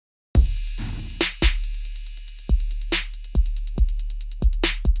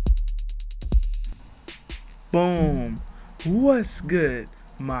Boom. What's good,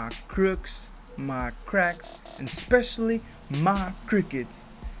 my crooks, my cracks, and especially my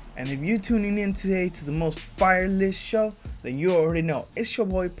crickets? And if you're tuning in today to the most fire list show, then you already know. It's your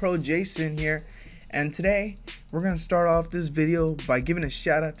boy Pro Jason here. And today, we're going to start off this video by giving a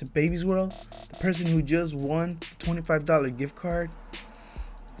shout out to Baby's World, the person who just won the $25 gift card.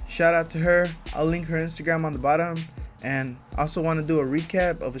 Shout out to her. I'll link her Instagram on the bottom. And I also want to do a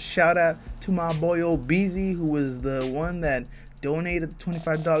recap of a shout out to my boy old Beezy, who was the one that donated the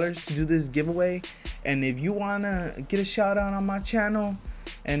 $25 to do this giveaway. And if you want to get a shout out on my channel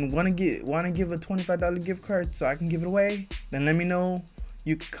and want to give a $25 gift card so I can give it away, then let me know.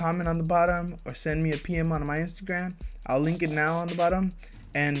 You can comment on the bottom or send me a PM on my Instagram. I'll link it now on the bottom.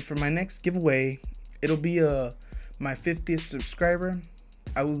 And for my next giveaway, it'll be my 50th subscriber.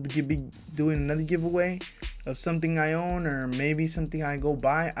 I will be doing another giveaway of something I own or maybe something I go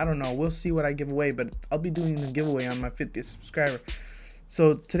buy. I don't know. We'll see what I give away, but I'll be doing the giveaway on my 50th subscriber.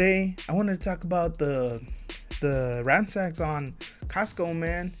 So today I wanted to talk about the ramsacks on Costco,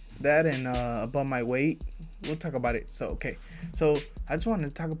 man. That and about my weight. We'll talk about it. So okay. So I just wanted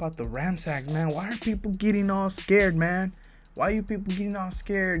to talk about the ramsacks, man. Why are people getting all scared, man? Why are you people getting all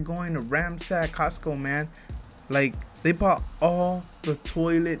scared going to ramsack Costco, man? Like, they bought all the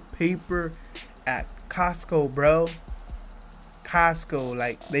toilet paper at Costco, bro. Costco,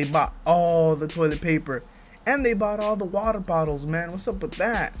 like, they bought all the toilet paper. And they bought all the water bottles, man. What's up with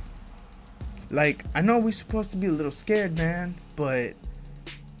that? Like, I know we're supposed to be a little scared, man. But,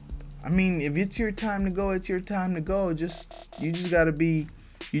 I mean, if it's your time to go, it's your time to go. You just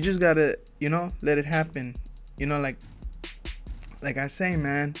gotta, you know, let it happen. You know, like I say,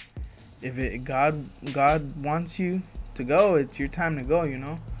 man. If God wants you to go, it's your time to go, you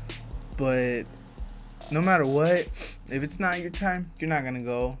know. But no matter what, if it's not your time, you're not gonna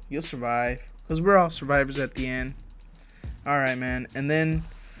go. You'll survive, because we're all survivors at the end. Alright, man. And then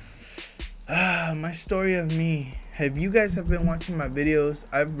my story of me. If you guys have been watching my videos,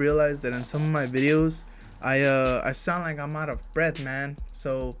 I've realized that in some of my videos I sound like I'm out of breath, man.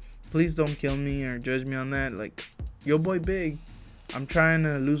 So please don't kill me or judge me on that. Like, yo boy big, I'm trying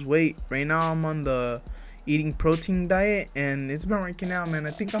to lose weight. Right now I'm on the eating protein diet and it's been working out, man. I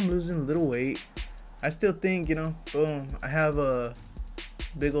think I'm losing a little weight. I still think, you know, boom, I have a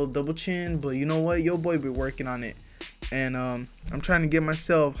big old double chin, but you know what? Yo boy be working on it. And I'm trying to get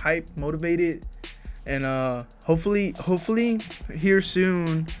myself hyped, motivated, and hopefully here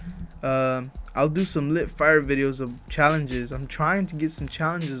soon I'll do some lit fire videos of challenges. I'm trying to get some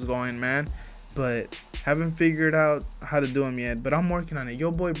challenges going, man, but haven't figured out how to do them yet, but I'm working on it. Yo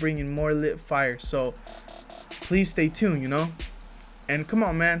boy bringing more lit fire, so please stay tuned, you know. And come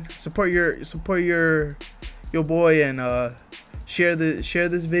on, man, support your yo boy, and share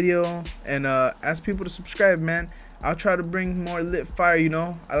this video, and ask people to subscribe, man. I'll try to bring more lit fire, you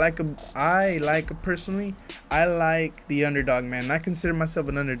know. Personally, I like the underdog, man. I consider myself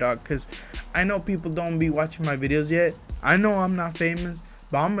an underdog because I know people don't be watching my videos yet. I know I'm not famous,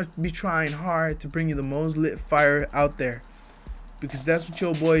 but I'm gonna be trying hard to bring you the most lit fire out there, because that's what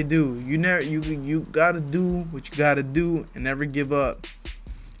your boy do. You gotta do what you gotta do and never give up.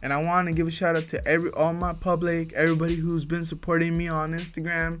 And I want to give a shout out to all my public, everybody who's been supporting me on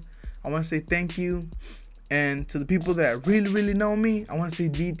Instagram. I want to say thank you. And to the people that really know me, I want to say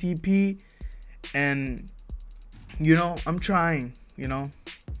DTP. And you know, I'm trying, you know.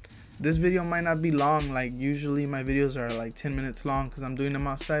 This video might not be long, like usually my videos are like 10 minutes long because I'm doing them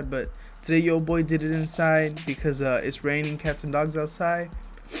outside, but today yo boy did it inside because it's raining cats and dogs outside.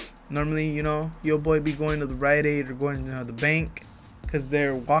 Normally, you know, yo boy be going to the Rite Aid or going to the bank because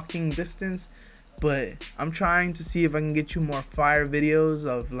they're walking distance. But I'm trying to see if I can get you more fire videos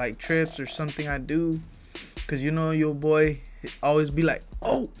of like trips or something I do, because you know yo boy always be like,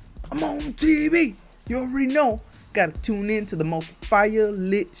 oh, I'm on TV. You already know. Gotta tune in to the most fire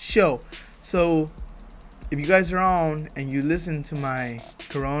lit show. So if you guys are on and you listen to my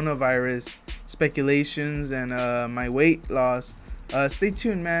coronavirus speculations and my weight loss, stay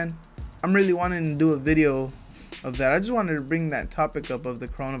tuned, man. I'm really wanting to do a video of that. I just wanted to bring that topic up of the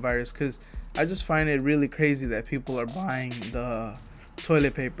coronavirus because I just find it really crazy that people are buying the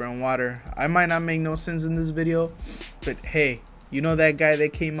toilet paper and water. I might not make no sense in this video, but hey, you know that guy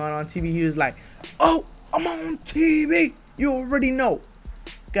that came out on TV, he was like, oh, I'm on TV. You already know.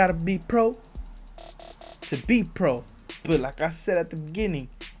 Gotta be pro to be pro. But like I said at the beginning,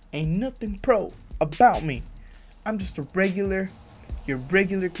 ain't nothing pro about me. I'm just your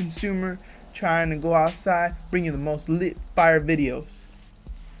regular consumer trying to go outside, bring you the most lit fire videos.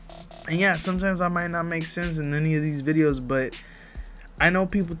 And yeah, sometimes I might not make sense in any of these videos, but I know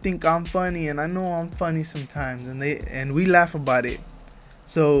people think I'm funny, and I know I'm funny sometimes, and we laugh about it.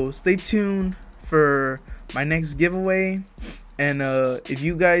 So stay tuned for my next giveaway. And if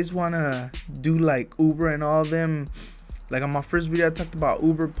you guys wanna do like Uber and all them, like on my first video I talked about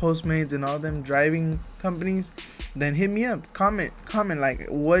Uber, Postmates, and all them driving companies, then hit me up, comment like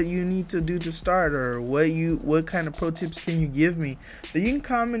what you need to do to start, or what kind of pro tips can you give me. Then you can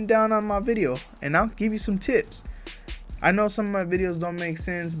comment down on my video and I'll give you some tips. I know some of my videos don't make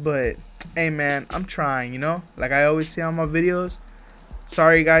sense, but hey man, I'm trying, you know, like I always say on my videos.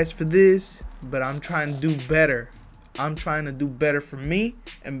 Sorry guys for this, but I'm trying to do better. I'm trying to do better for me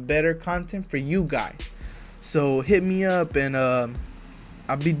and better content for you guys. So hit me up, and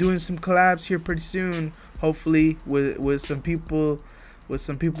I'll be doing some collabs here pretty soon. Hopefully with some people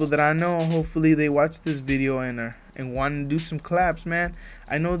that I know. Hopefully they watch this video and want to do some collabs, man.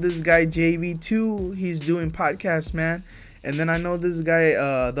 I know this guy JV2, he's doing podcasts, man. And then I know this guy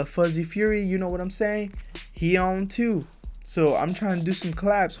the Fuzzy Fury, you know what I'm saying? He on too. So I'm trying to do some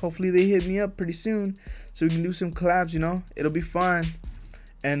collabs. Hopefully they hit me up pretty soon so we can do some collabs, you know. It'll be fun.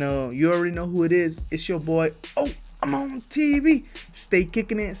 And you already know who it is. It's your boy. Oh, I'm on TV. Stay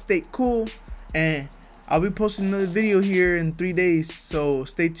kicking it. Stay cool. And I'll be posting another video here in 3 days. So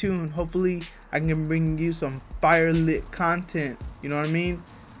stay tuned. Hopefully I can bring you some fire lit content. You know what I mean?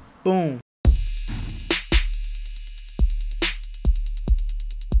 Boom.